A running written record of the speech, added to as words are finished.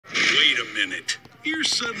minute. You're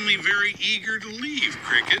suddenly very eager to leave,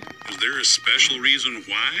 Cricket. Is there a special reason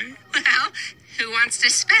why? Well, who wants to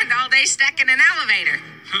spend all day stuck in an elevator?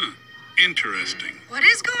 Huh. Interesting. What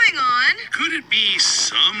is going on? Could it be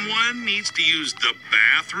someone needs to use the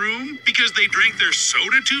bathroom because they drank their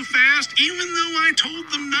soda too fast, even though I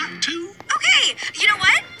told them not to? Okay, you know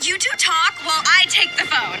what? You two talk while I take the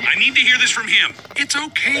phone. I need to hear this from him. It's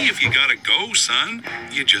okay if you gotta go, son.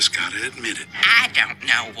 You just gotta admit it. I don't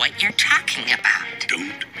know what you're talking about.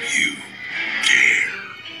 Don't you dare.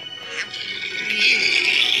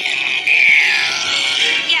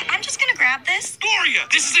 Yeah, I'm just gonna grab this. Gloria,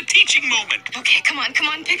 this is a teaching moment. Okay, come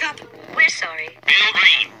on, pick up. We're sorry. Bill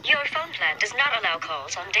Green. Your phone plan does not allow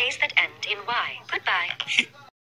calls on days that end in Y. Goodbye.